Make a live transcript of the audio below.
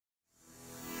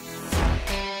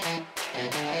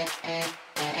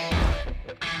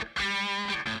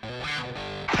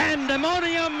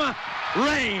pandemonium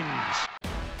reigns.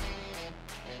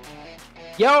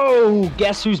 Yo,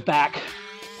 guess who's back?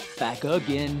 Back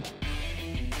again.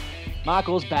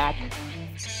 Michael's back.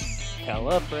 Tell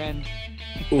a friend.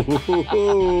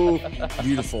 Ooh,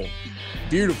 beautiful.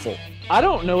 Beautiful. I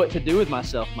don't know what to do with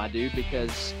myself, my dude,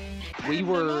 because we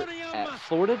were at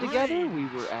Florida together. We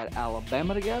were at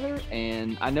Alabama together.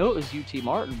 And I know it was UT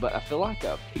Martin, but I feel like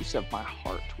a piece of my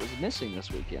heart was missing this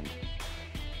weekend.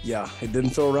 Yeah, it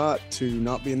didn't feel right to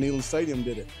not be in Neyland Stadium,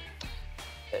 did it?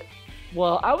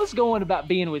 Well, I was going about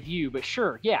being with you, but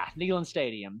sure, yeah, Neyland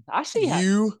Stadium. I see how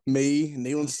you, me,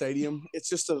 Neyland Stadium. It's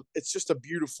just a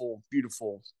beautiful,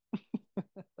 beautiful,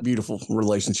 beautiful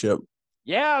relationship.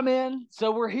 Yeah, man.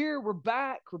 So we're here. We're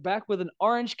back. We're back with an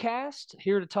OrangeCast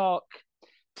here to talk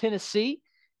Tennessee,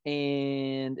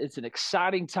 and it's an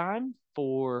exciting time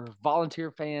for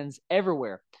Volunteer fans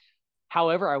everywhere.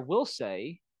 However, I will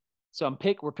say, so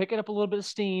we're picking up a little bit of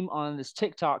steam on this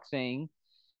TikTok thing.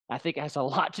 I think it has a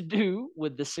lot to do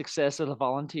with the success of the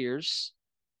Volunteers,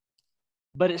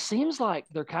 but it seems like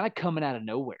they're kind of coming out of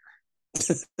nowhere.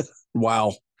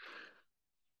 Wow.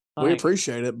 Like, we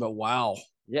appreciate it, but wow.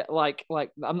 Yeah, like I'm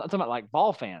not talking about like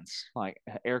Vol fans, like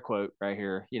air quote right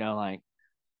here, like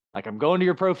I'm going to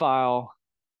your profile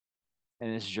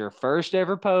and this is your first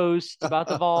ever post about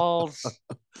the Vols.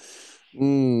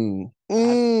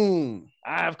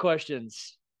 I have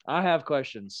questions.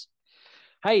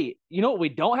 Hey, you know what we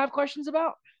don't have questions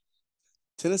about?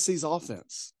 Tennessee's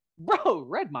offense. Bro,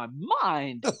 read my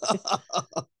mind.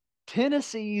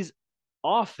 Tennessee's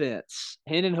offense.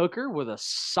 Hendon Hooker with a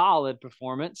solid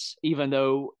performance, even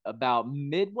though about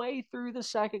midway through the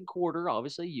second quarter,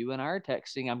 obviously you and I are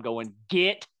texting, I'm going,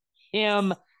 get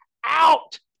him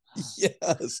out.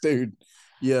 Yes, dude.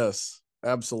 Yes,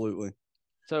 absolutely.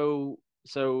 So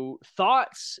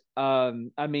thoughts.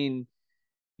 I mean,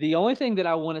 the only thing that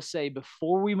I want to say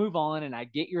before we move on, and I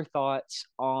get your thoughts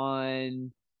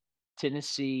on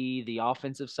Tennessee, the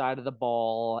offensive side of the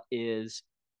ball, is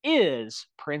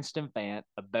Princeton Fant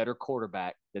a better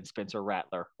quarterback than Spencer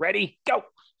Rattler? Ready? Go.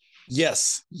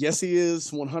 Yes, he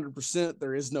is 100%.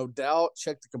 There is no doubt.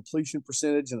 Check the completion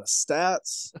percentage and the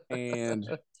stats,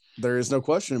 and there is no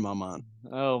question in my mind.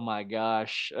 Oh my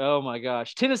gosh.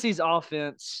 Tennessee's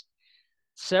offense,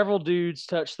 several dudes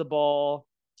touch the ball,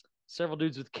 several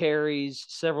dudes with carries,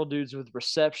 several dudes with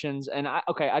receptions. And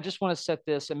I just want to set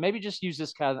this and maybe just use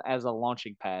this kind of as a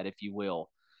launching pad, if you will.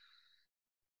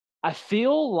 I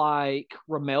feel like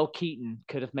Ramel Keaton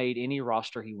could have made any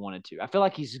roster he wanted to. I feel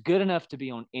like he's good enough to be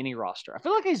on any roster. I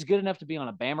feel like he's good enough to be on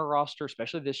a Bama roster,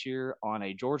 especially this year, on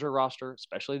a Georgia roster,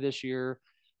 especially this year.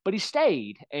 But he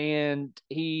stayed, and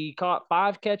he caught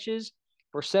 5 catches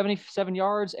for 77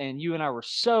 yards, and you and I were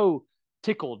so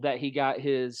tickled that he got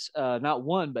his not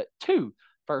 1 but 2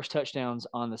 first touchdowns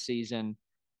on the season.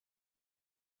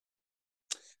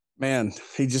 Man,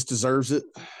 he just deserves it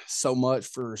so much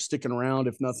for sticking around,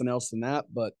 if nothing else than that.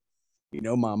 But,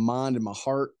 my mind and my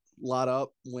heart light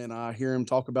up when I hear him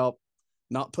talk about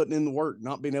not putting in the work,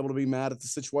 not being able to be mad at the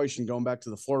situation, going back to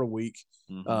the Florida week,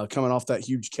 coming off that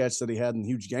huge catch that he had and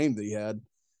huge game that he had.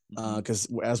 Because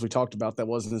as we talked about, that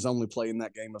wasn't his only play in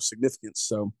that game of significance.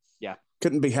 So, yeah,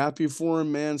 couldn't be happy for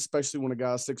him, man, especially when a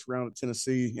guy sticks around at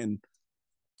Tennessee. And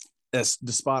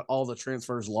despite all the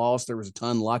transfers lost, there was a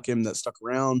ton like him that stuck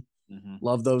around.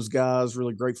 Love those guys.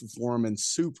 Really grateful for them, and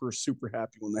super, super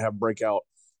happy when they have breakout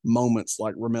moments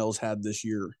like Ramel's had this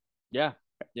year.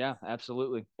 Yeah,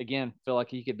 absolutely. Again, feel like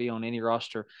he could be on any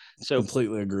roster. So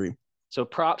completely agree. So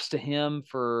props to him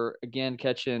for, again,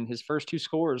 catching his first 2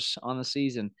 scores on the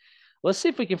season. Let's see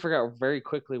if we can figure out very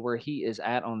quickly where he is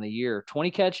at on the year.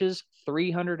 20 catches,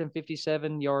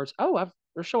 357 yards. Oh,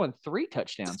 they're showing 3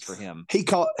 touchdowns for him. He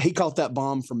caught that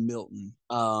bomb from Milton.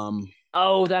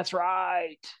 Oh, that's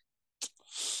right.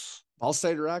 Ball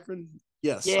State or Akron?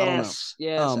 Yes. I don't know. Yes.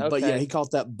 Okay. But yeah, he caught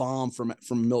that bomb from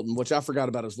Milton, which I forgot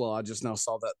about as well. I just now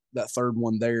saw that third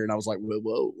one there, and I was like,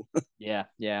 whoa.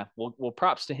 Yeah. Well,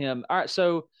 props to him. All right,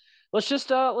 so let's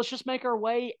just make our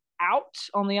way out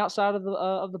on the outside of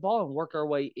the ball and work our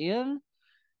way in.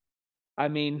 I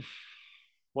mean,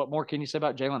 what more can you say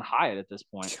about Jalen Hyatt at this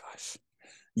point? Gosh.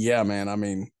 Yeah, man. I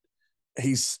mean,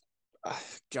 he's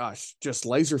just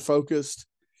laser focused.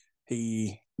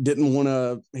 He didn't want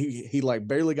to. He like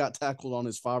barely got tackled on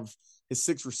his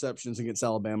 6 receptions against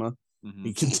Alabama.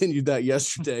 He continued that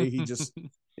yesterday. He just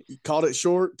he caught it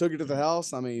short, took it to the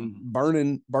house. I mean,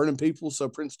 burning people so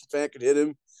Princeton Fant could hit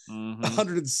him.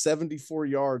 174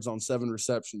 yards on 7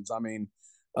 receptions. I mean,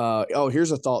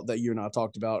 here's a thought that you and I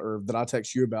talked about, or that I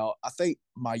text you about. I think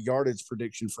my yardage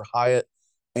prediction for Hyatt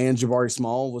and Jabari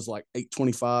Small was like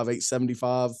 825,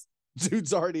 875.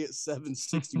 dude's already at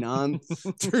 769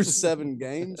 through 7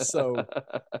 games. So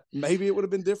maybe it would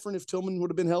have been different if Tillman would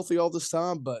have been healthy all this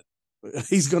time, but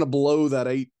he's going to blow that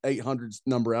 800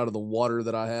 number out of the water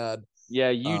that I had. Yeah,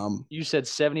 you said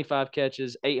 75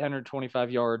 catches,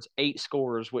 825 yards, 8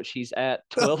 scores, which he's at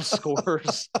 12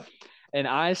 scores. And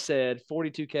I said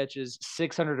 42 catches,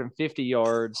 650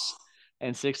 yards,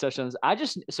 and 6 touchdowns. I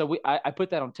put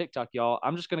that on TikTok, y'all.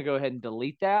 I'm just going to go ahead and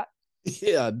delete that.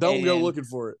 Yeah, don't go looking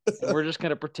for it. We're just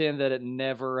going to pretend that it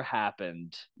never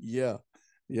happened. Yeah.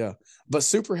 But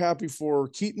super happy for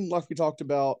Keaton, like we talked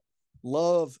about.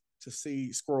 Love to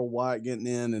see Squirrel White getting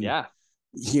in. And,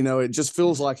 it just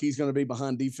feels like he's going to be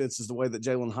behind defenses the way that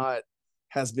Jalen Hyatt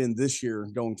has been this year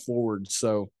going forward.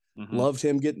 So loved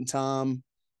him getting time.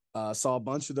 Saw a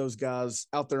bunch of those guys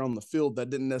out there on the field that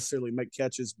didn't necessarily make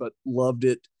catches, but loved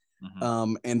it.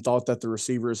 And thought that the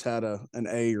receivers had an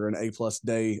A or an A+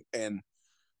 day. And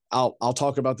I'll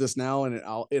talk about this now, and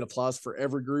it applies for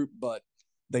every group, but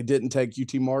they didn't take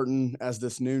UT Martin as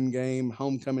this noon game,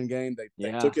 homecoming game.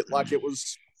 They took it like it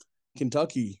was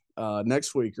Kentucky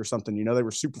next week or something. They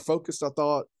were super focused, I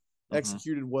thought,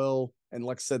 executed well. And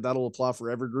like I said, that'll apply for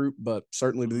every group, but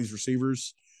certainly to these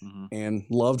receivers, and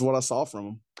loved what I saw from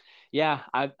them. Yeah,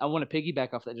 I want to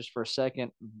piggyback off that just for a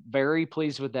second. Very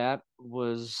pleased with that.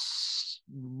 Was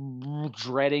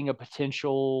dreading a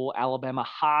potential Alabama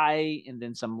high and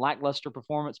then some lackluster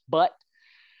performance, but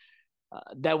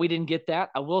that we didn't get that.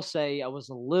 I will say I was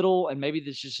a little, and maybe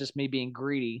this is just me being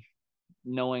greedy,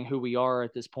 knowing who we are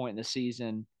at this point in the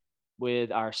season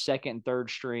with our second and third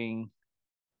string,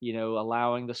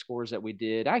 allowing the scores that we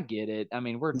did. I get it. I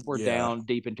mean, we're down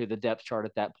deep into the depth chart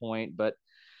at that point, but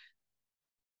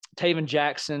Taven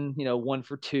Jackson, 1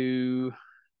 for 2,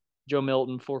 Joe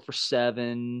Milton 4 for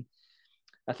 7.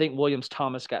 I think Williams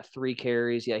Thomas got 3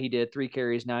 carries. Yeah, he did 3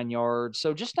 carries, 9 yards.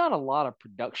 So just not a lot of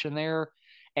production there.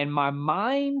 And my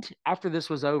mind, after this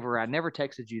was over, I never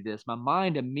texted you this. My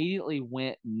mind immediately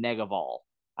went Negaval.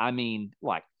 I mean,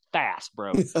 like fast,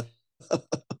 bro.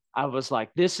 I was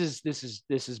like, this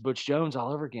is Butch Jones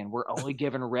all over again. We're only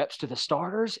giving reps to the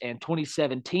starters, and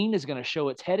 2017 is going to show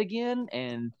its head again,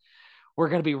 and we're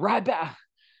going to be right back.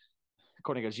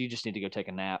 Courtney goes, you just need to go take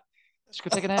a nap. Just go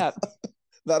take a nap.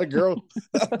 That a girl,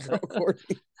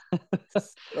 Courtney.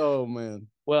 Oh, man.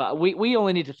 Well, we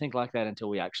only need to think like that until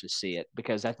we actually see it,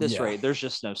 because at this rate, there's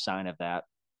just no sign of that.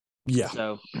 Yeah.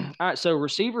 So, all right. So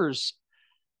receivers,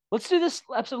 let's do this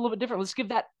episode a little bit different.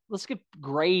 Let's give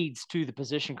grades to the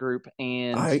position group.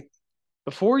 And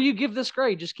before you give this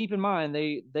grade, just keep in mind,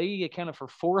 they accounted for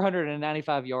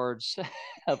 495 yards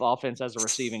of offense as a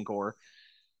receiving core.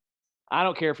 I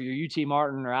don't care if you're UT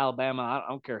Martin or Alabama. I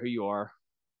don't care who you are.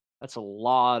 That's a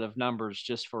lot of numbers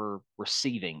just for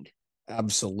receiving.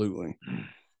 Absolutely.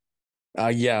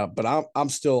 But I'm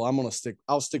going to stick.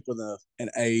 I'll stick with an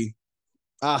A.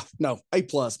 No, A+,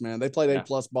 man. They played A+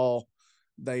 ball.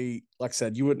 They, like I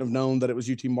said, you wouldn't have known that it was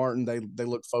UT Martin. They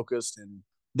looked focused and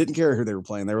didn't care who they were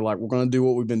playing. They were like, we're going to do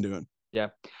what we've been doing. Yeah.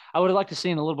 I would have liked to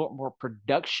see a little bit more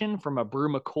production from a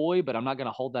Brew McCoy, but I'm not going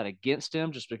to hold that against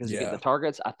him just because he get the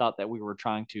targets. I thought that we were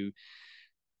trying to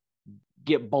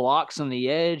get blocks on the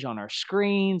edge on our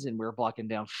screens, and we were blocking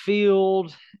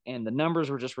downfield, and the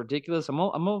numbers were just ridiculous. I'm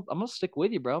gonna stick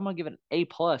with you, bro. I'm gonna give it an A+.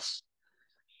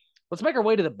 Let's make our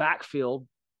way to the backfield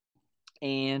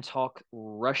and talk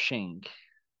rushing.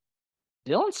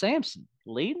 Dylan Sampson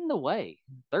leading the way,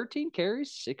 13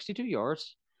 carries, 62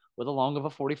 yards with a long of a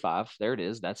 45. There it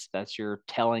is. That's your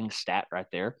telling stat right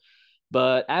there.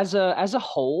 But as a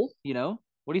whole,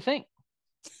 what do you think?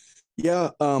 Yeah,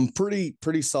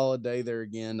 pretty solid day there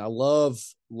again. I love,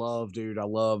 dude. I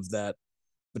love that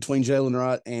between Jalen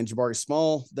Wright and Jabari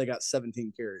Small, they got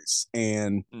 17 carries.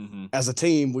 And as a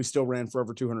team, we still ran for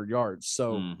over 200 yards.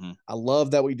 So I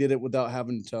love that we did it without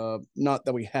having to, not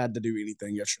that we had to do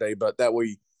anything yesterday, but that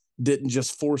we didn't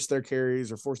just force their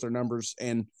carries or force their numbers.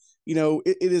 And,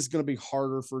 it is going to be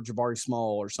harder for Jabari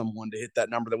Small or someone to hit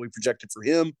that number that we projected for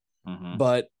him.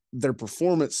 But their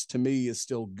performance to me is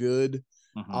still good.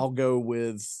 I'll go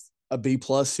with a B+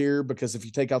 here, because if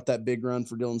you take out that big run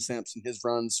for Dylan Sampson, his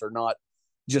runs are not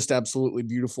just absolutely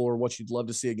beautiful or what you'd love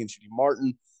to see against UT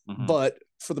Martin. But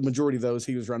for the majority of those,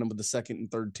 he was running with the second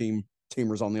and third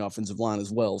teamers on the offensive line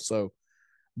as well. So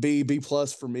B+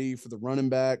 for me for the running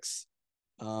backs.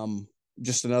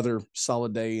 Just another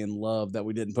solid day, and love that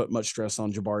we didn't put much stress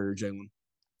on Jabari or Jalen.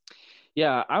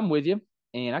 Yeah, I'm with you,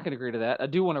 and I can agree to that. I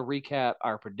do want to recap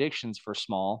our predictions for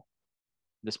Small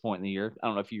this point in the year. I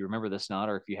don't know if you remember this not,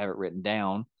 or if you have it written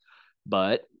down,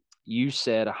 but you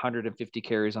said 150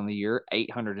 carries on the year,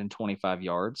 825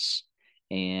 yards,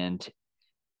 and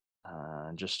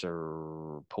Just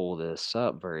to pull this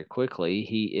up very quickly,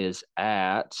 he is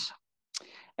at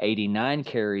 89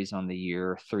 carries on the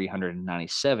year,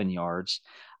 397 yards.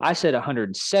 I said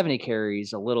 170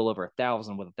 carries, a little over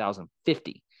 1,000 with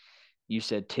 1,050. You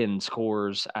said 10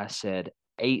 scores. I said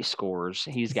 8 scores.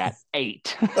 He's got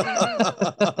 8.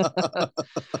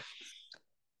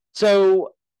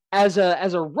 So as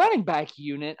a running back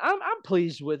unit, I'm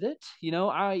pleased with it.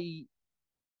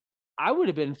 I would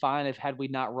have been fine if had we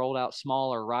not rolled out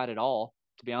small or right at all.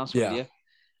 To be honest with Yeah. you,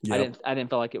 Yep. I didn't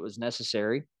feel like it was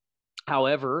necessary.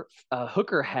 However,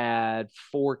 Hooker had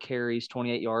 4 carries,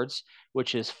 28 yards,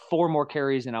 which is 4 more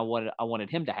carries than I wanted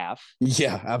him to have.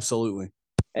 Yeah, absolutely.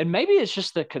 And maybe it's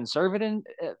just the conservative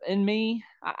in me.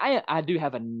 I do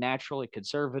have a naturally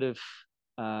conservative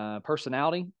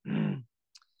personality.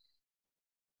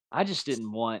 I just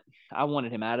didn't want. I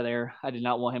wanted him out of there. I did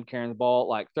not want him carrying the ball.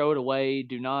 Like throw it away.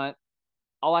 Do not.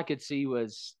 All I could see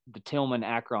was the Tillman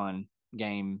Akron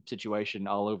game situation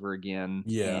all over again.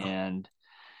 Yeah. And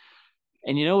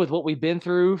with what we've been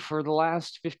through for the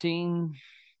last 15,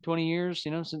 20 years,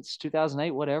 since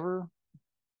 2008, whatever,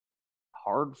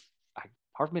 hard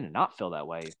hard for me to not feel that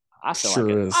way. I feel like Sure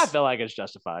it. I is. feel like it's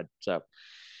justified. So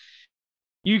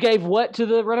you gave what to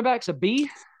the running backs? A B?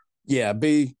 Yeah,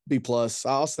 B plus.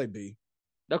 I'll say B.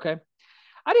 Okay.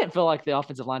 I didn't feel like the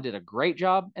offensive line did a great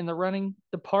job in the running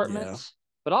Yeah, department,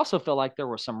 but also feel like there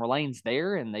were some lanes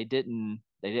there and they didn't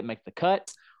make the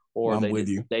cut or I'm with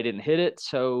you. they didn't hit it.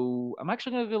 So I'm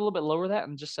actually going to go a little bit lower that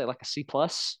and just say like a C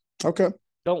plus. Okay.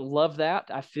 Don't love that.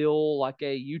 I feel like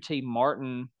a UT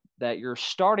Martin that your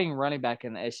starting running back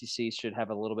in the SEC should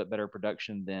have a little bit better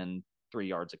production than 3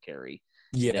 yards a carry,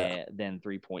 Yeah, than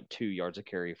 3.2 yards a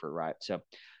carry for right. So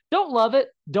don't love it.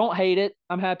 Don't hate it.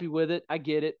 I'm happy with it. I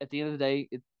get it. At the end of the day,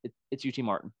 it's UT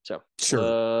Martin. So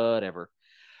sure. whatever.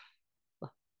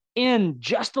 In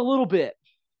just a little bit,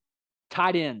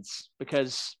 tight ends,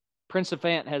 because Prince of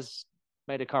Fant has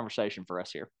made a conversation for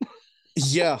us here.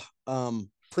 Yeah.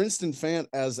 Princeton Fant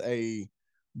as a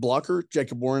blocker,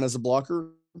 Jacob Warren as a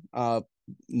blocker.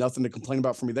 Nothing to complain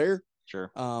about for me there.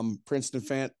 Sure. Princeton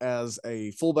Fant as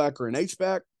a fullback or an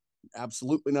H-back,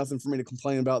 absolutely nothing for me to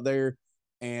complain about there.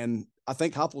 And I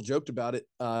think Hoppel joked about it.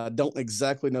 Don't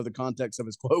exactly know the context of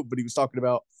his quote, but he was talking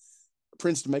about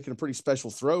Princeton making a pretty special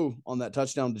throw on that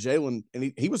touchdown to Jalen,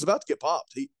 and he was about to get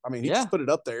popped. He Yeah. just put it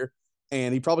up there,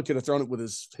 and he probably could have thrown it with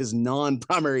his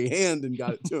non-primary hand and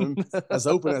got it to him as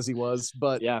open as he was.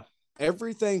 But Yeah.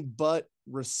 everything but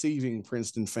receiving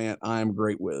Princeton Fant, I am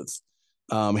great with.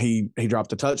 He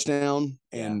dropped a touchdown,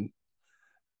 and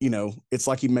it's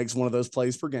like he makes one of those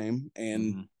plays per game,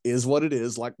 and is what it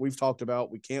is. Like we've talked about,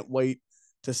 we can't wait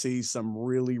to see some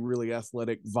really, really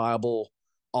athletic, viable,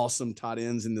 awesome tight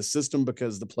ends in the system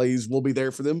because the plays will be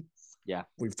there for them. Yeah.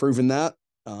 We've proven that.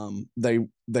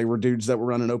 They were dudes that were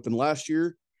running open last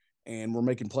year and were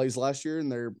making plays last year,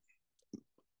 and they're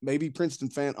maybe Princeton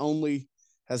Fant only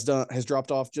has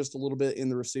dropped off just a little bit in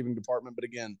the receiving department. But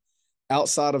again,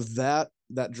 outside of that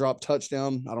drop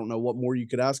touchdown, I don't know what more you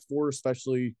could ask for,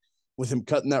 especially with him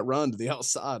cutting that run to the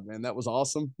outside, man. That was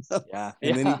awesome. Yeah.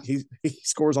 And then he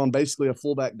scores on basically a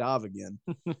fullback dive again.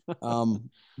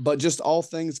 But just all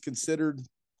things considered,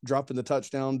 dropping the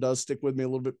touchdown does stick with me a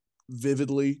little bit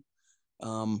vividly.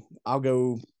 I'll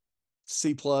go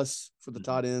C plus for the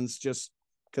tight ends just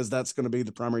because that's going to be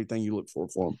the primary thing you look for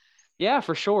them. Yeah,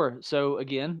 for sure. So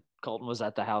again, Colton was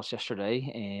at the house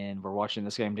yesterday and we're watching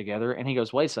this game together and he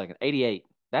goes, "Wait a second, 88.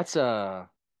 That's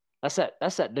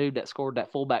that dude that scored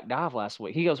that fullback dive last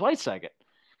week." He goes, "Wait a second.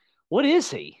 What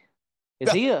is he?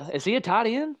 Is he a tight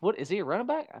end? What is he a running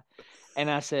back?"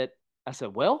 And I said,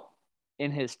 "Well,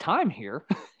 in his time here,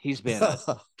 he's been a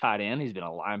tight end, he's been a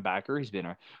linebacker, he's been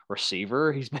a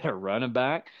receiver, he's been a running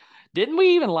back. Didn't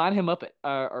we even line him up at,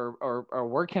 or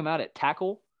work him out at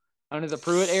tackle under the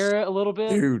Pruitt era a little bit?"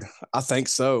 Dude, I think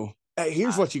so. Hey,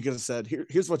 here's what you could have said.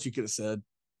 Here's what you could have said.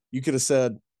 You could have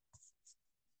said,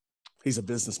 he's a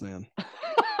businessman.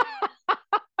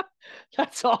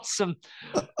 That's awesome,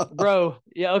 bro.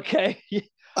 Yeah, okay.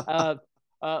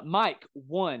 Mike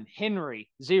 1, Henry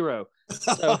 0.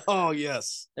 So oh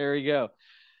yes, there you go.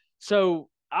 So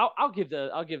I'll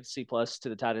give C plus to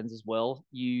the tight ends as well.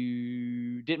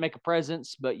 You didn't make a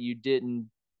presence, but you didn't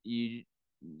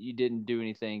do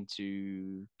anything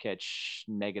to catch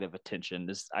negative attention.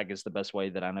 Is I guess the best way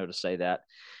that I know to say that.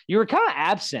 You were kind of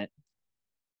absent.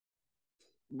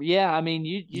 Yeah, I mean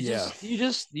you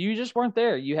just weren't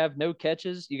there. You have no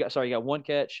catches. You got 1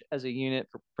 catch as a unit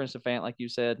for Princeton Fant, like you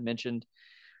mentioned.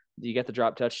 You got the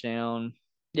drop touchdown.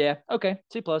 Yeah, okay,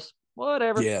 C plus,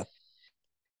 whatever. Yeah.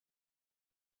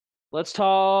 Let's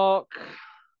talk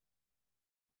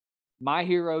My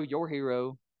hero, your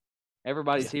hero,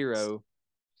 everybody's Yes. hero.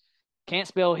 Can't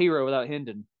spell hero without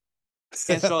Hendon.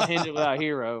 Can't spell Hendon without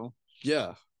hero.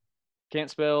 Yeah. Can't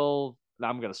spell.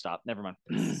 I'm going to stop. Never mind.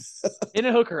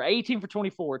 Hendon Hooker, 18 for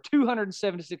 24,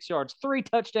 276 yards, 3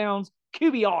 touchdowns,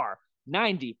 QBR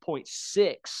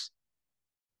 90.6.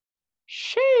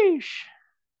 Sheesh.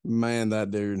 Man,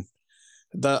 that dude.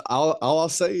 All I'll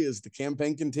say is the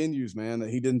campaign continues, man. That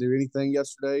he didn't do anything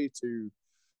yesterday to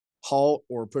halt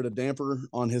or put a damper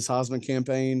on his Heisman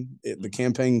campaign. The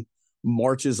campaign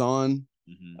marches on.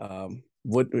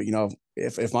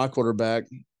 If my quarterback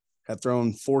had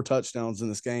thrown 4 touchdowns in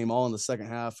this game, all in the second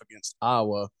half against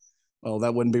Iowa, well,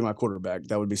 that wouldn't be my quarterback.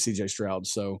 That would be C.J. Stroud.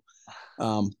 So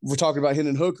we're talking about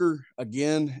Hendon Hooker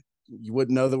again. You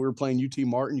wouldn't know that we were playing UT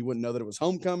Martin. You wouldn't know that it was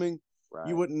homecoming. Right.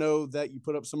 You wouldn't know that you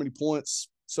put up so many points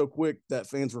so quick that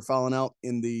fans were filing out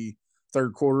in the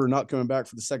third quarter, not coming back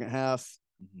for the second half.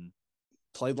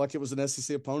 Played like it was an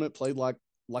SEC opponent. Played like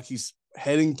he's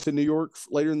heading to New York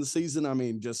later in the season. I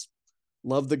mean, just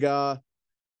love the guy.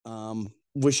 I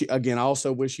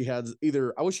also wish he had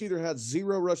either had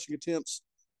 0 rushing attempts,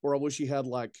 or I wish he had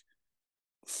like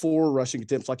 4 rushing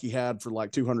attempts like he had for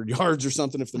like 200 yards or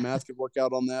something, if the math could work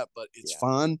out on that. But it's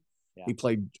fine. Yeah. He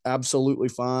played absolutely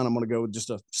fine. I'm going to go with just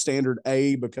a standard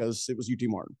A because it was UT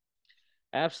Martin.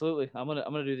 Absolutely. I'm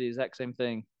gonna do the exact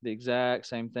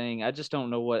same thing. I just don't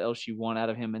know what else you want out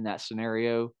of him in that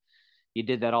scenario. You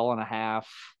did that all in a half.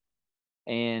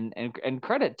 And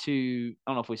credit to, I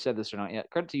don't know if we said this or not yet,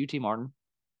 credit to UT Martin.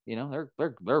 You know,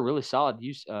 they're really solid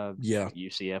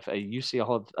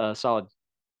solid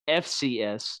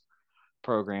FCS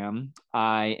program.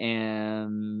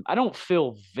 I don't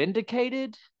feel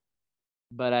vindicated,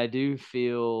 but I do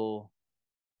feel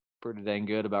pretty dang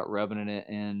good about rubbing it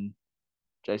in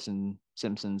Jason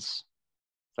Simpson's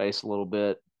face a little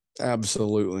bit.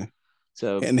 Absolutely.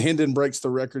 So, and Hendon breaks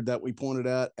the record that we pointed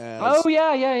at as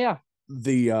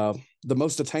the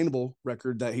most attainable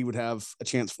record that he would have a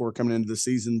chance for coming into the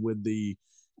season, with the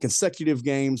consecutive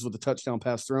games with the touchdown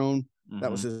pass thrown. That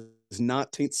was his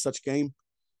 19th such game.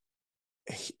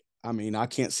 I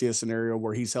can't see a scenario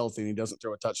where he's healthy and he doesn't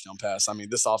throw a touchdown pass. I mean,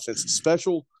 this offense is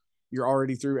special. You're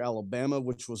already through Alabama,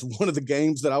 which was one of the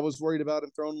games that I was worried about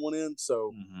him throwing one in.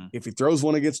 So if he throws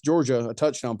one against Georgia, a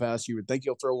touchdown pass, you would think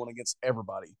he'll throw one against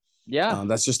everybody. Yeah.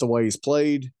 That's just the way he's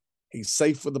played. He's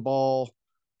safe with the ball.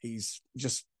 He's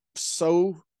just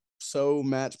so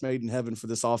match made in heaven for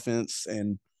this offense,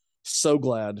 and so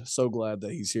glad that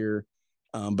he's here.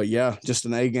 But yeah, just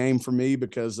an A game for me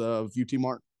because of UT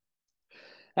Martin.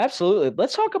 Absolutely.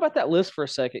 Let's talk about that list for a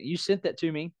second. You sent that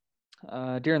to me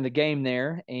during the game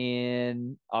there,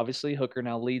 and obviously Hooker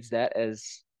now leads that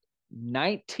as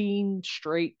 19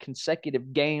 straight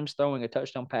consecutive games throwing a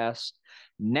touchdown pass.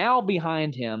 Now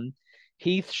behind him,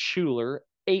 Heath Schuler,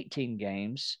 18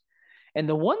 games. And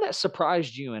the one that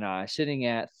surprised you and I, sitting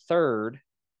at third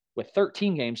with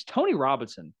 13 games, Tony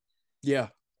Robinson. Yeah.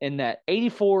 In that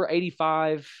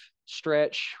 84-85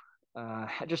 stretch,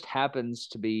 just happens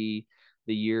to be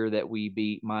the year that we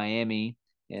beat Miami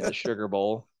in the Sugar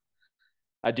Bowl.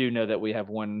 I do know that we have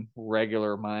one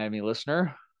regular Miami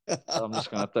listener, so I'm just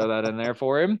going to throw that in there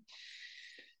for him.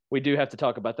 We do have to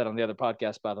talk about that on the other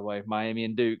podcast, by the way. Miami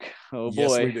and Duke. Oh, boy.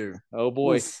 Yes, we do. Oh,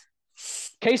 boy. Oof.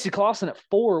 Casey Clausen at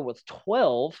 4 with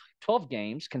 12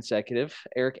 games consecutive.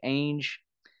 Eric Ainge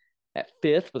at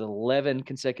 5th with 11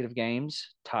 consecutive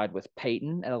games, tied with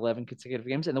Peyton at 11 consecutive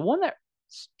games. And the one that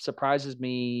surprises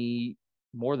me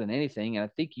more than anything, and I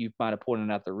think you might have pointed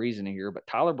out the reasoning here, but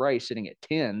Tyler Bray sitting at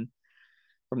 10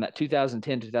 from that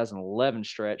 2010-2011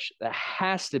 stretch. That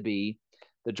has to be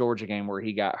the Georgia game where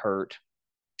he got hurt.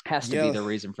 Has to be the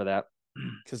reason for that.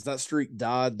 Because that streak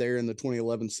died there in the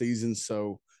 2011 season.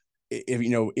 So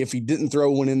if he didn't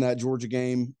throw one in that Georgia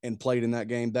game and played in that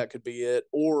game, that could be it.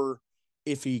 Or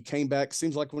if he came back,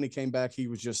 seems like when he came back, he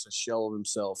was just a shell of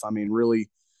himself. I mean, really,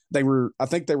 I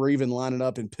think they were even lining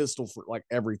up in pistol for like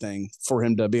everything for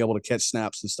him to be able to catch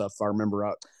snaps and stuff, if I remember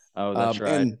right. Oh, that's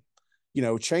right. And,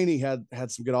 Chaney had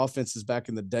some good offenses back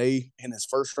in the day in his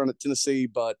first run at Tennessee,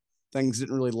 but things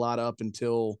didn't really light up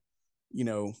until,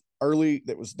 early.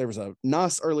 There was a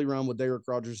nice early run with Derrick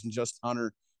Rogers and Justin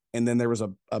Hunter. And then there was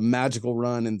a magical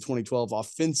run in 2012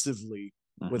 offensively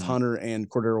with Hunter and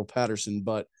Cordero Patterson.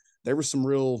 But there were some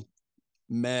real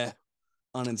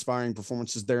uninspiring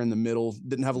performances there in the middle.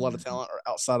 Didn't have a lot of talent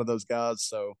outside of those guys.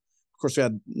 So, of course, we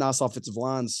had nice offensive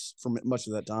lines for much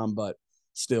of that time, but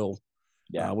still,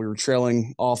 we were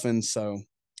trailing often. So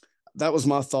that was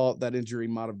my thought. That injury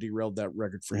might have derailed that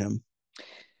record for him.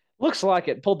 Looks like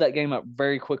it. Pulled that game up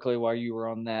very quickly while you were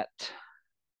on that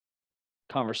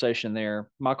conversation there.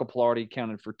 Michael Pilardi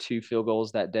counted for 2 field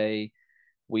goals that day.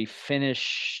 We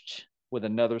finished with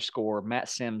another score. Matt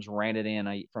Sims ran it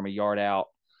in from a yard out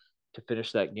to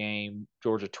finish that game.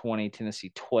 Georgia 20,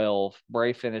 Tennessee 12.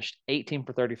 Bray finished 18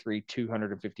 for 33,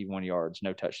 251 yards,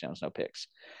 no touchdowns, no picks.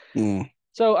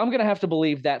 So I'm going to have to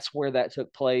believe that's where that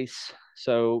took place.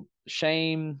 So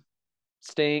shame,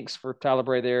 stinks for Tyler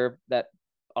Bray there. That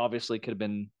obviously could have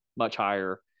been much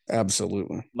higher.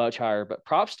 Absolutely. Much higher. But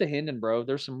props to Hendon, bro.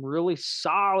 There's some really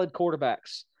solid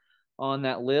quarterbacks on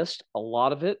that list. A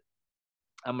lot of it,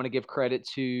 I'm going to give credit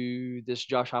to this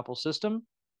Josh Heupel system.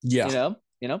 Yeah.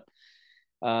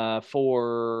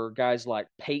 For guys like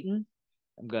Peyton,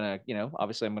 I'm going to,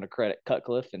 obviously I'm going to credit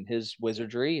Cutcliffe and his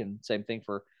wizardry, and same thing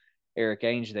for Eric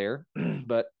Ainge there.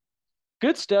 But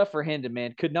good stuff for Hendon,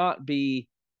 man. Could not be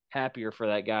happier for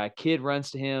that guy. Kid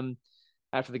runs to him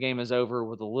after the game is over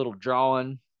with a little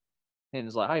drawing, and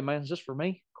is like, "Hey, man, is this for me?"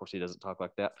 Of course, he doesn't talk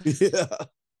like that. Yeah.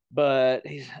 But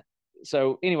he's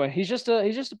just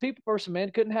a people person,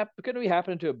 man. Couldn't be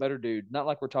happening to a better dude. Not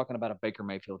like we're talking about a Baker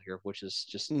Mayfield here, which is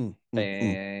just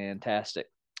fantastic.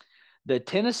 The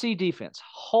Tennessee defense,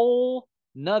 whole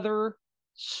nother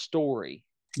story.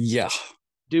 Yeah.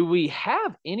 Do we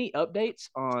have any updates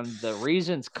on the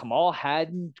reasons Kamal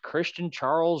Hadden, Christian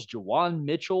Charles, Juwan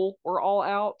Mitchell were all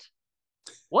out?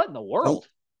 What in the world?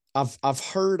 I've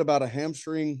heard about a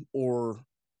hamstring or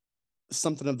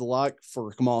something of the like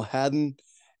for Kamal Hadden.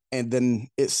 And then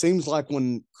it seems like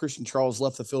when Christian Charles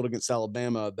left the field against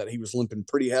Alabama that he was limping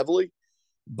pretty heavily,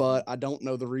 but I don't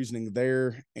know the reasoning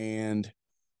there. And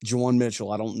Juwan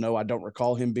Mitchell, I don't know. I don't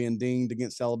recall him being dinged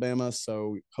against Alabama.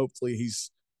 So hopefully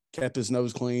he's kept his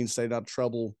nose clean, stayed out of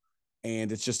trouble,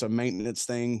 and it's just a maintenance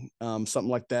thing, something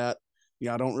like that.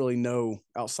 I don't really know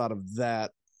outside of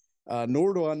that.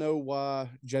 Nor do I know why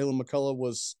Jalen McCullough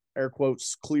was, air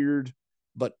quotes, cleared,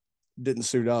 but didn't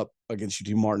suit up against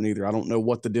UT Martin either. I don't know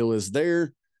what the deal is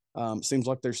there. Seems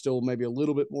like there's still maybe a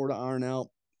little bit more to iron out.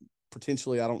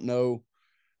 Potentially, I don't know.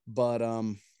 But,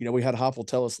 we had Heupel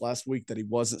tell us last week that he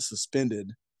wasn't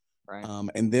suspended. Right.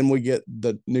 And then we get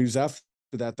the news after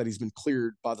that he's been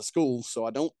cleared by the school. So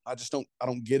I don't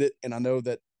get it. And I know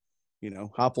that,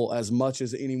 Heupel, as much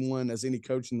as any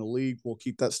coach in the league, will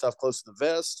keep that stuff close to the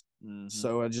vest. Mm-hmm.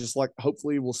 So I just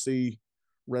hopefully we'll see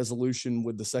resolution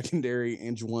with the secondary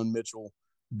and Juwan Mitchell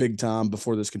big time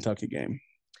before this Kentucky game.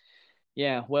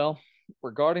 Yeah, well,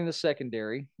 regarding the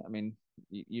secondary, I mean,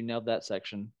 you nailed that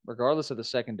section. Regardless of the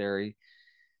secondary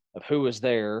of who was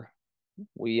there,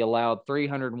 we allowed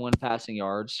 301 passing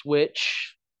yards,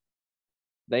 which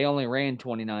they only ran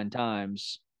 29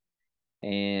 times.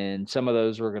 And some of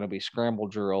those were going to be scramble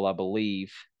drill, I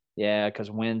believe. Yeah, because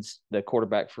Wynn's the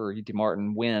quarterback for UT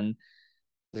Martin. Wynn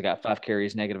has got 5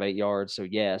 carries, -8 yards. So,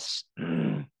 yes.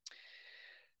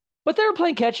 But they were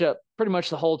playing catch up pretty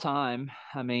much the whole time.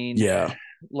 I mean, yeah,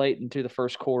 late into the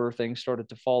first quarter, things started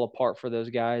to fall apart for those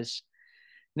guys.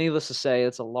 Needless to say,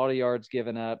 it's a lot of yards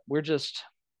given up.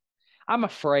 I'm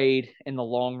afraid in the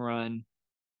long run,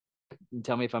 and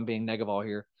tell me if I'm being negative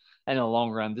here, and in the long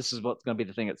run, this is what's going to be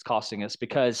the thing that's costing us,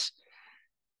 because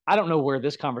I don't know where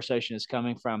this conversation is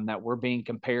coming from that we're being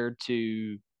compared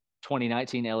to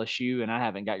 2019 LSU, and I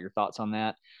haven't got your thoughts on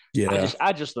that. Yeah.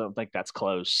 I just don't think that's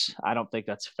close. I don't think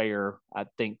that's fair. I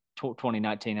think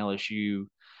 2019 LSU,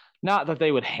 not that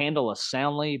they would handle us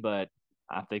soundly, but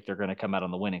I think they're going to come out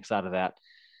on the winning side of that.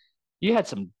 You had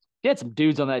some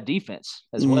dudes on that defense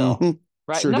as well,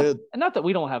 right? Sure did. And not that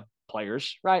we don't have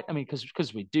players, right? I mean,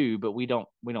 because we do, but we don't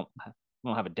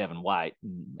have a Devin White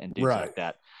and dudes like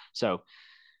that. So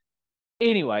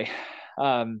anyway,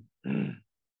 I'm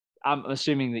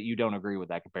assuming that you don't agree with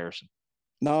that comparison.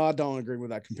 No, I don't agree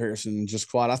with that comparison. Just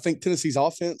quite. I think Tennessee's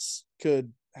offense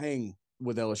could hang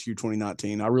with LSU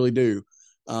 2019. I really do.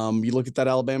 You look at that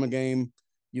Alabama game.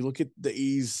 You look at the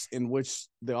ease in which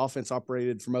the offense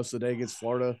operated for most of the day against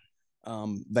Florida.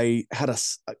 They had a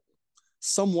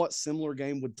somewhat similar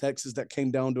game with Texas that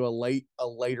came down to a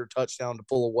later touchdown to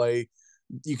pull away.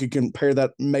 You could compare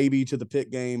that maybe to the Pitt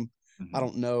game. Mm-hmm. I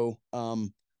don't know.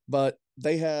 But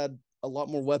they had a lot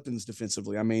more weapons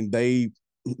defensively. I mean, they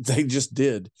just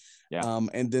did. Yeah.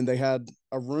 And then they had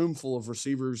a room full of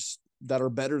receivers that are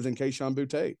better than Kayshon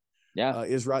Boutte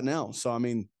is right now. So, I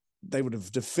mean, they would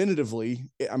have definitively,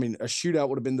 a shootout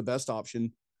would have been the best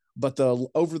option. But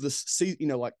over the season,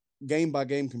 like game by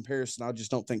game comparison, I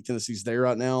just don't think Tennessee's there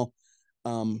right now.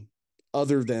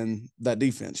 Other than that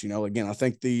defense, again, I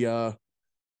think the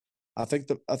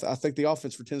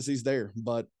offense for Tennessee's there,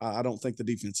 but I don't think the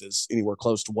defense is anywhere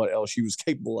close to what LSU was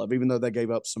capable of, even though they gave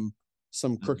up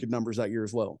some crooked numbers that year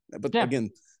as well. But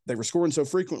again, they were scoring so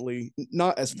frequently,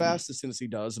 not as fast as Tennessee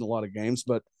does in a lot of games,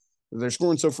 but they're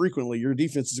scoring so frequently, your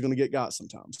defense is going to get got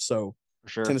sometimes. So For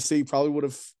sure. Tennessee probably would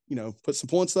have, put some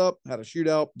points up, had a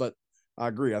shootout, but I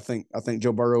agree. I think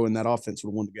Joe Burrow and that offense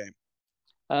would have won the game.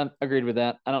 Agreed with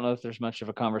that. I don't know if there's much of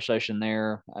a conversation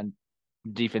there.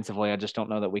 Defensively, I just don't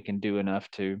know that we can do enough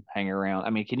to hang around.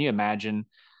 I mean, can you imagine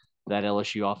that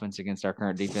LSU offense against our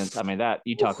current defense? I mean, that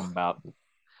you talking about,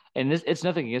 and it's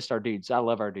nothing against our dudes. I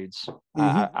love our dudes.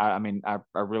 Mm-hmm. I mean, I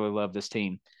really love this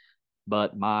team,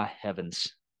 but my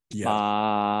heavens,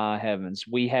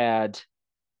 we had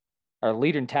our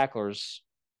leading tacklers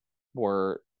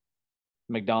were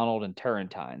McDonald and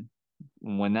Turrentine.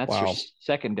 When that's your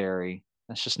secondary,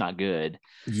 that's just not good.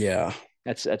 Yeah.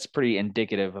 That's pretty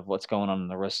indicative of what's going on in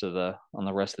the rest of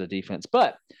the defense.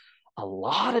 But a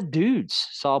lot of dudes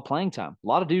saw playing time. A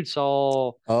lot of dudes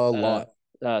saw a lot.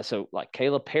 So like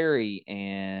Caleb Perry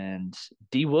and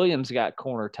D. Williams got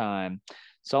corner time.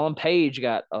 Solon Page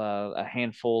got a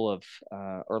handful of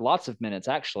or lots of minutes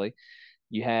actually.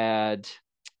 You had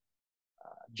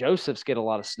Josephs get a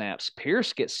lot of snaps.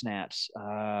 Pierce gets snaps.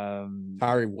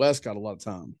 Tyree West got a lot of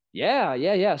time.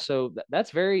 Yeah. So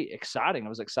that's very exciting. I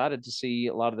was excited to see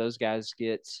a lot of those guys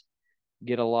get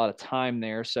a lot of time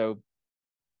there. So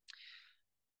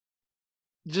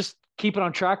just keep it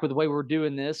on track with the way we're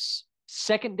doing this.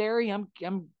 Secondary,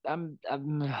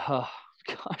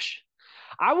 gosh,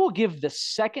 I will give the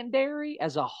secondary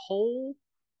as a whole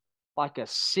like a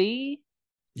C.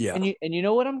 Yeah. And you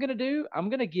know what I'm gonna do? I'm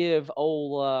gonna give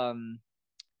old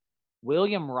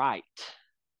William Wright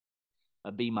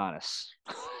a B-.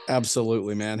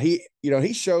 Absolutely, man. He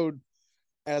showed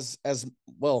as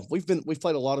well. We've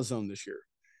played a lot of zone this year,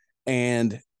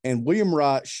 and William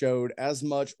Wright showed as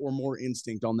much or more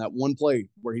instinct on that one play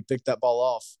where he picked that ball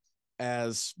off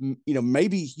as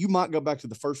maybe you might go back to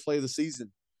the first play of the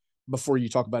season before you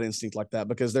talk about instinct like that,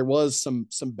 because there was some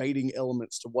baiting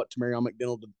elements to what Tamarion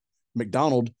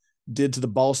McDonald did to the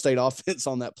Ball State offense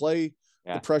on that play.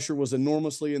 Yeah. The pressure was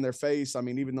enormously in their face. I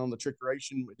mean, even on the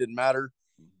trickeration, it didn't matter.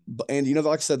 And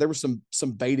like I said, there were some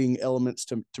baiting elements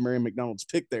to Tamarion McDonald's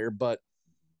pick there, but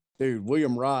dude,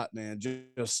 William Wright, man,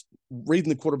 just reading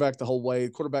the quarterback the whole way.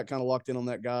 The quarterback kind of locked in on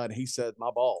that guy, and he said, "My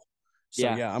ball." So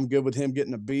yeah, I'm good with him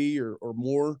getting a B or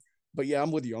more. But yeah,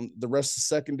 I'm with you on the rest of the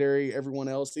secondary. Everyone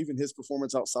else, even his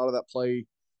performance outside of that play,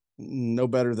 no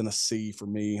better than a C for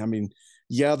me. I mean,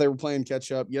 yeah, they were playing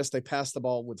catch up. Yes, they passed the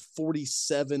ball with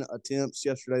 47 attempts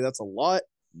yesterday. That's a lot.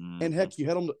 Mm-hmm. And heck, you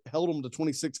held them to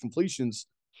 28 completions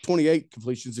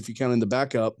if you count in the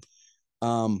backup.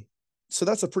 So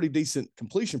that's a pretty decent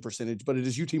completion percentage, but it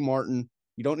is UT Martin.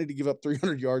 You don't need to give up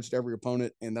 300 yards to every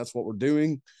opponent, and that's what we're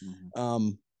doing. Mm-hmm.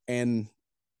 And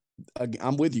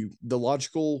I'm with you. The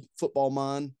logical football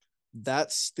mind,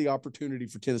 that's the opportunity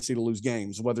for Tennessee to lose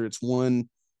games, whether it's one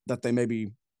that they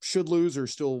maybe should lose or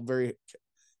still very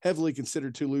heavily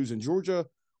considered to lose in Georgia,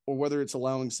 or whether it's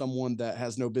allowing someone that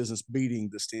has no business beating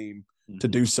this team to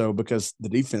do so, because the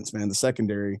defense, man, the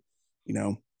secondary,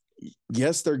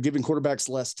 yes, they're giving quarterbacks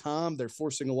less time. They're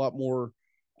forcing a lot more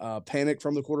panic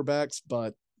from the quarterbacks,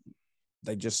 but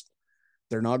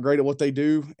they're not great at what they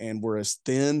do, and we're as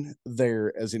thin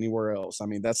there as anywhere else. I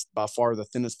mean, that's by far the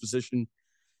thinnest position,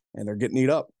 and they're getting eat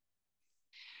up.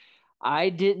 I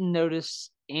didn't notice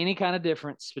any kind of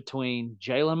difference between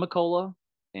Jalen McCullough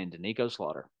and Danico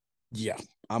Slaughter. Yeah,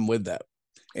 I'm with that.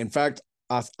 In fact,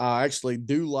 I actually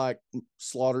do like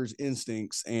Slaughter's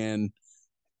instincts, and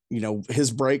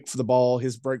his break for the ball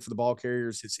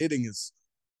carriers, his hitting is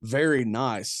very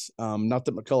nice. Not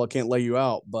that McCullough can't lay you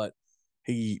out, but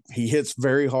he hits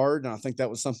very hard, and I think that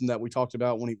was something that we talked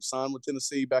about when he was signed with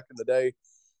Tennessee back in the day.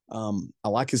 I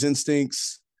like his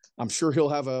instincts. I'm sure he'll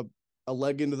have a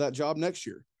leg into that job next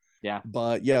year. Yeah.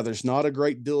 But, yeah, there's not a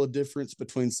great deal of difference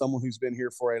between someone who's been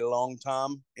here for a long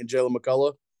time in Jalen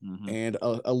McCullough and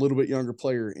a little bit younger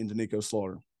player in Danico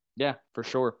Slaughter. Yeah, for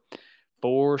sure.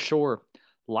 For sure.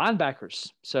 Linebackers.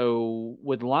 So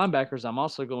with linebackers, I'm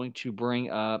also going to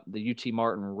bring up the UT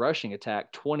Martin rushing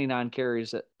attack. 29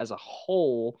 carries as a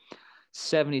whole,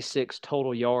 76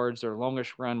 total yards. Their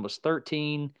longest run was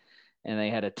 13, and they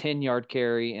had a 10-yard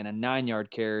carry and a 9-yard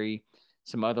carry.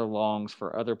 Some other longs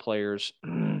for other players.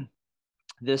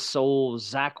 This sole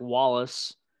Zach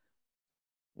Wallace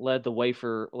led the way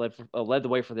for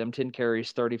them. 10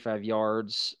 carries, 35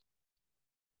 yards,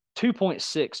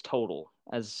 2.6 total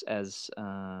as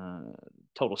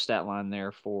total stat line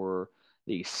there for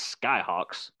the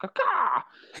Skyhawks.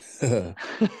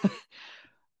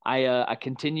 I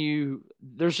continue.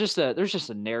 There's just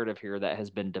a narrative here that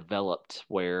has been developed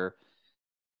where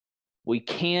we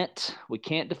can't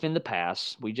defend the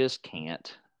pass. We just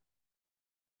can't.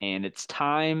 And it's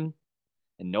time,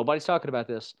 and nobody's talking about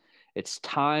this. It's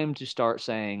time to start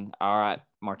saying, all right,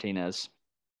 Martinez,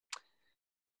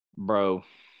 bro,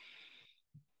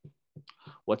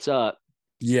 what's up?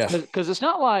 Yeah. Because it's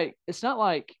not like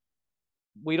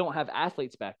we don't have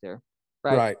athletes back there,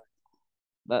 right? Right.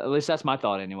 At least that's my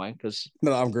thought anyway. Because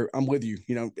No, I'm with you.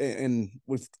 You know, and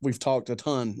we've talked a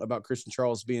ton about Christian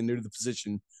Charles being new to the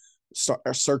position,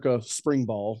 circa spring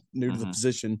ball, new to the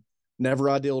position.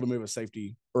 Never ideal to move a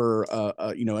safety or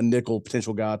a nickel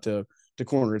potential guy to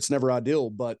corner. It's never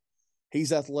ideal, but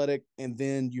he's athletic. And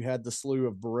then you had the slew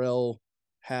of Burrell,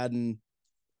 Haddon,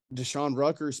 Deshaun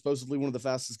Rucker, supposedly one of the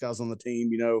fastest guys on the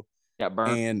team. You know, got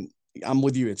burnt. and I'm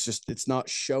with you. It's not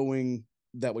showing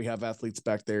that we have athletes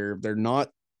back there. They're not.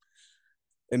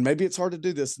 And maybe it's hard to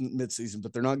do this in midseason,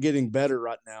 but they're not getting better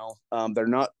right now. They're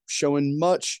not showing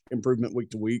much improvement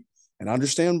week to week. And I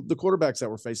understand the quarterbacks that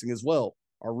we're facing as well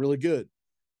are really good.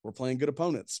 We're playing good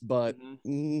opponents, but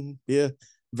yeah,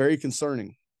 very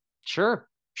concerning. Sure.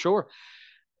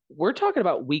 We're talking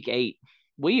about week 8.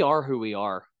 We are who we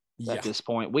are at this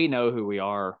point. We know who we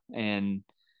are. And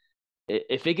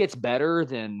if it gets better,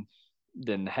 then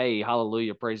hey,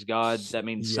 hallelujah, praise God. That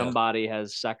means somebody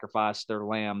has sacrificed their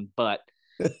lamb. But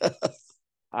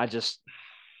I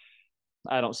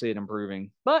don't see it improving.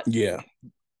 But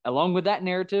along with that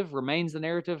narrative remains the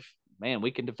narrative, man, we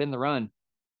can defend the run.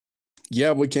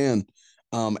 Yeah, we can.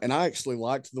 And I actually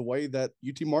liked the way that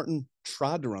UT Martin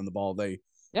tried to run the ball. They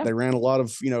ran a lot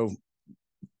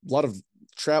of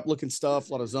trap looking stuff,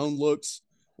 a lot of zone looks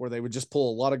where they would just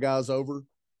pull a lot of guys over.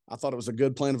 I thought it was a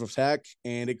good plan of attack,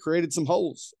 and it created some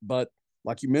holes. But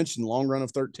like you mentioned, long run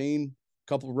of 13,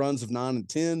 couple of runs of 9 and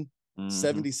 10,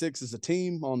 76 as a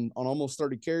team on almost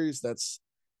 30 carries. That's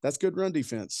good run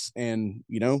defense. And,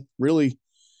 really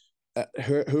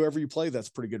whoever you play, that's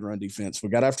pretty good run defense. We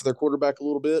got after their quarterback a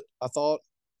little bit, I thought.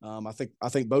 I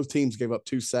think both teams gave up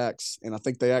 2 sacks, and I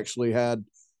think they actually had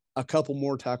a couple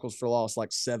more tackles for loss, like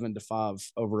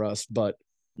 7-5 over us. But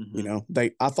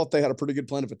I thought they had a pretty good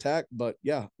plan of attack. But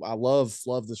yeah, I love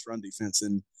this run defense,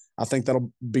 and I think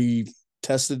that'll be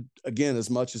tested again as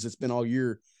much as it's been all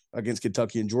year against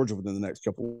Kentucky and Georgia within the next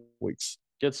couple of weeks.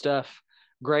 Good stuff.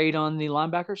 Grade on the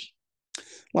linebackers?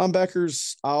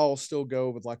 Linebackers, I'll still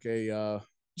go with like a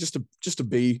just a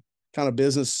B kind of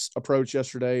business approach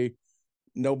yesterday.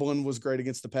 No one was great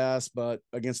against the pass, but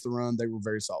against the run, they were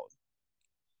very solid.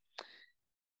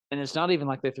 And it's not even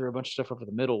like they threw a bunch of stuff over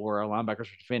the middle where our linebackers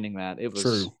were defending that. It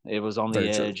was on the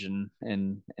edge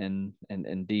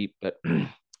and deep. But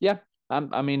yeah,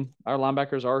 I mean, our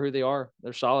linebackers are who they are.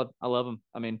 They're solid. I love them.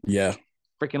 I mean, yeah,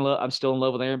 freaking love. I'm still in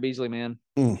love with Aaron Beasley, man.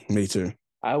 Me too.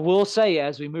 I will say,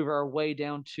 as we move our way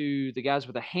down to the guys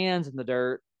with the hands in the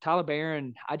dirt, Tyler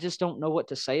Barron, I just don't know what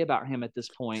to say about him at this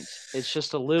point. It's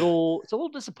just a little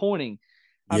disappointing.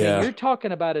 I mean, you're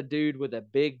talking about a dude with a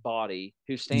big body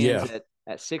who stands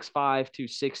at 6'5",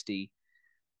 260,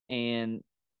 and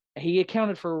he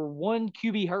accounted for 1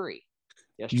 QB hurry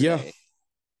yesterday.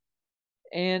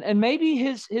 And maybe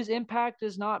his impact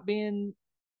is not being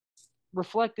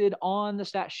reflected on the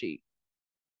stat sheet.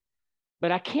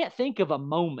 But I can't think of a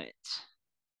moment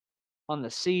on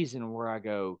the season where I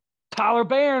go, Tyler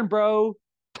Barron, bro,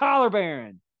 Tyler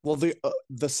Barron. Well,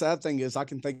 the sad thing is I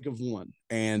can think of one,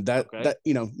 and that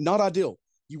not ideal.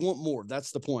 You want more.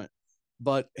 That's the point.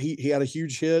 But he had a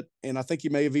huge hit, and I think he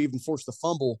may have even forced the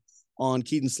fumble on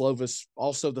Keaton Slovis,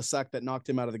 also the sack that knocked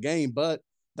him out of the game. But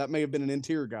that may have been an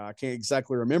interior guy. I can't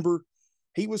exactly remember.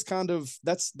 He was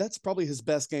that's probably his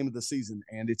best game of the season,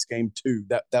 and it's game 2.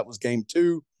 That was game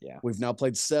 2. Yeah, we've now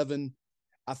played 7.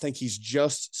 I think he's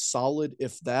just solid.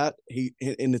 If that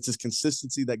and it's his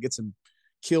consistency that gets him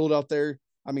killed out there.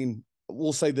 I mean,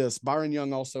 we'll say this: Byron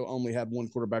Young also only had 1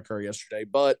 quarterback hurry yesterday,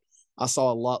 but I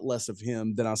saw a lot less of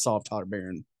him than I saw of Tyler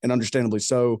Barron, and understandably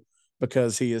so,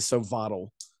 because he is so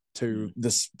vital to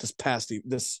this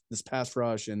pass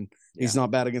rush, and he's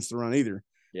not bad against the run either.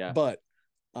 Yeah, but.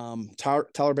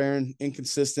 Tyler Barron,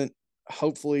 inconsistent.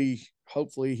 Hopefully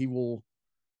he will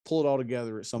pull it all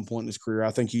together at some point in his career.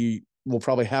 I think he will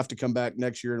probably have to come back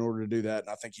next year in order to do that. And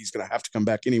I think he's going to have to come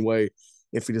back anyway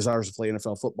if he desires to play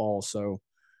NFL football. So,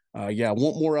 I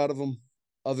want more out of him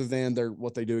other than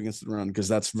what they do against the run, because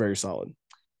that's very solid.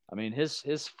 I mean,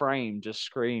 his frame just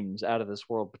screams out of this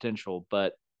world potential,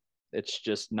 but it's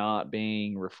just not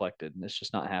being reflected. It's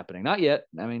just not happening. Not yet.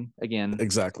 I mean, again,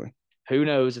 exactly. Who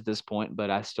knows at this point, but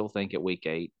I still think at week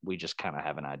 8, we just kind of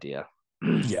have an idea.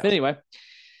 Yeah. But anyway,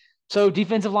 so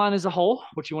defensive line as a whole,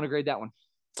 what you want to grade that one?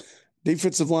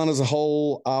 Defensive line as a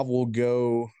whole, I will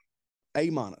go A-.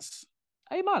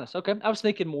 A-. Okay. I was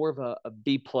thinking more of a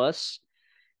B+.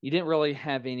 You didn't really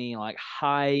have any like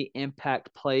high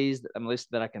impact plays, at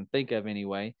least that I can think of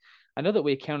anyway. I know that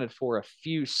we accounted for a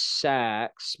few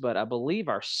sacks, but I believe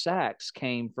our sacks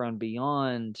came from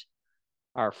beyond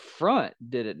our front,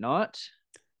 did it not?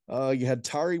 You had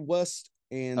Tyree West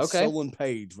and Okay. Solon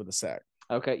Page with a sack.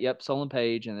 Okay, yep, Solon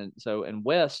Page, and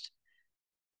West,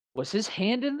 was his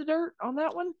hand in the dirt on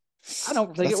that one? I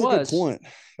don't think it was. That's a good point.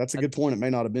 That's a good point. It may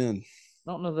not have been.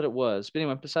 I don't know that it was, but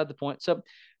anyway, beside the point. So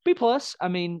B plus. I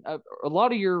mean, a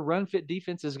lot of your run fit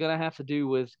defense is going to have to do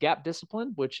with gap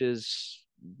discipline, which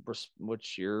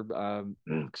your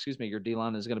excuse me, your D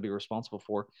line is going to be responsible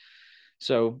for.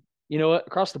 So you know what,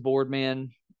 across the board, man,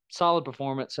 solid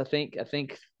performance. I think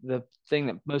the thing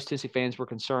that most Tennessee fans were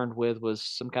concerned with was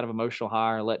some kind of emotional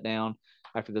high or letdown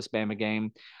after this Bama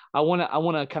game. I want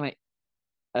to kind of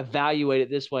evaluate it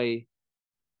this way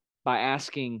by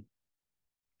asking,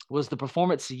 was the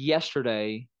performance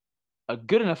yesterday a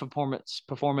good enough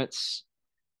performance,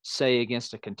 say,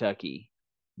 against a Kentucky?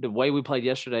 The way we played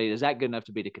yesterday, is that good enough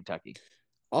to beat a Kentucky?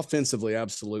 Offensively,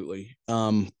 absolutely.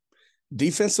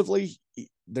 Defensively,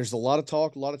 there's a lot of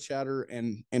talk, a lot of chatter,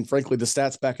 and frankly, the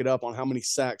stats back it up on how many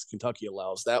sacks Kentucky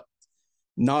allows. That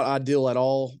not ideal at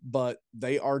all, but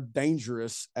they are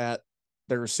dangerous at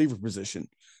their receiver position.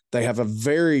 They have a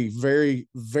very, very,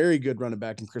 very good running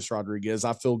back in Chris Rodriguez.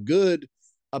 I feel good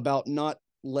about not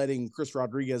letting Chris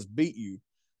Rodriguez beat you.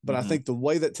 But I think the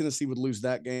way that Tennessee would lose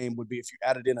that game would be if you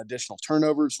added in additional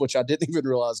turnovers, which I didn't even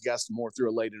realize Gaston Moore threw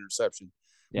a late interception.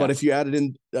 Yeah. But if you added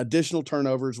in additional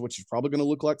turnovers, which is probably going to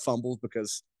look like fumbles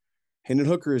because Hendon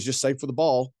Hooker is just safe for the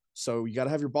ball. So you got to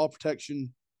have your ball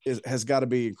protection has got to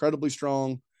be incredibly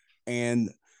strong.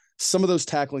 And some of those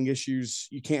tackling issues,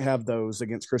 you can't have those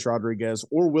against Chris Rodriguez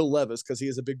or Will Levis because he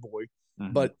is a big boy.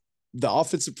 But the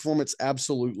offensive performance,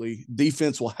 absolutely.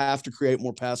 Defense will have to create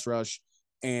more pass rush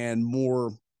and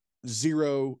more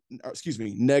negative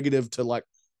to like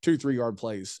 2-3 yard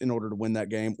plays in order to win that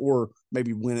game, or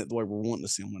maybe win it the way we're wanting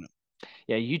to see them win it.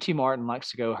 Yeah, UT Martin likes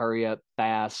to go hurry up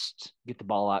fast, get the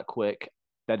ball out quick.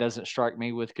 That doesn't strike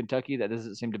me with Kentucky. That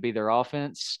doesn't seem to be their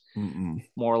offense.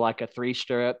 More like a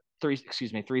three-step,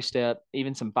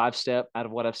 even some 5-step out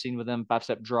of what I've seen with them,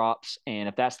 5-step drops. And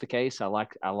if that's the case, I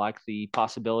like the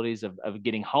possibilities of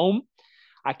getting home.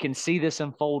 I can see this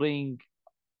unfolding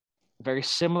very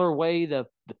similar way the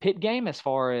Pitt game as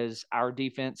far as our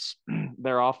defense,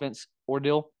 their offense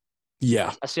ordeal.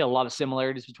 Yeah. I see a lot of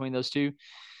similarities between those two.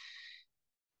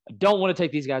 I don't want to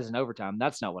take these guys in overtime.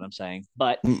 That's not what I'm saying.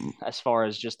 But as far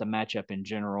as just the matchup in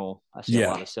general, I see a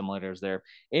lot of similarities there.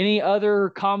 Any other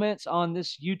comments on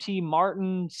this UT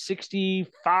Martin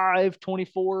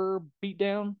 65-24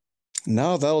 beatdown?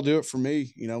 No, that'll do it for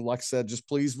me. You know, like I said, just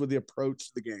pleased with the approach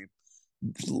to the game.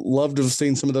 Love to have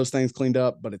seen some of those things cleaned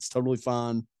up, but it's totally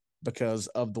fine because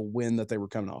of the win that they were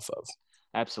coming off of.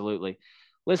 Absolutely.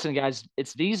 Listen, guys,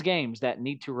 it's these games that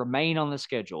need to remain on the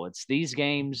schedule. It's these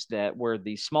games where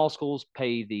the small schools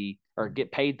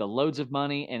get paid the loads of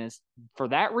money. And it's for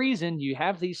that reason, you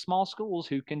have these small schools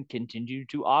who can continue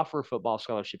to offer football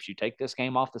scholarships. You take this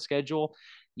game off the schedule,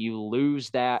 you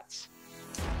lose that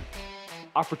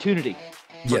opportunity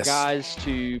for guys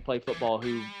to play football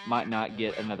who might not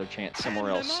get another chance somewhere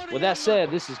else. With that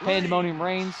said, this is Pandemonium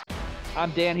Reigns.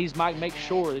 I'm Dan. He's Mike. Make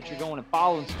sure that you're going and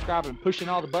following, subscribing, and pushing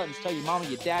all the buttons. Tell your mama,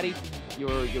 your daddy,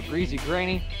 your greasy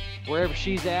granny, wherever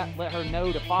she's at, let her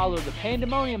know to follow the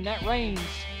Pandemonium that reigns.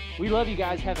 We love you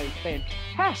guys. Have a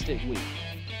fantastic week.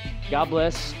 God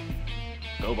bless.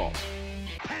 Go Vols.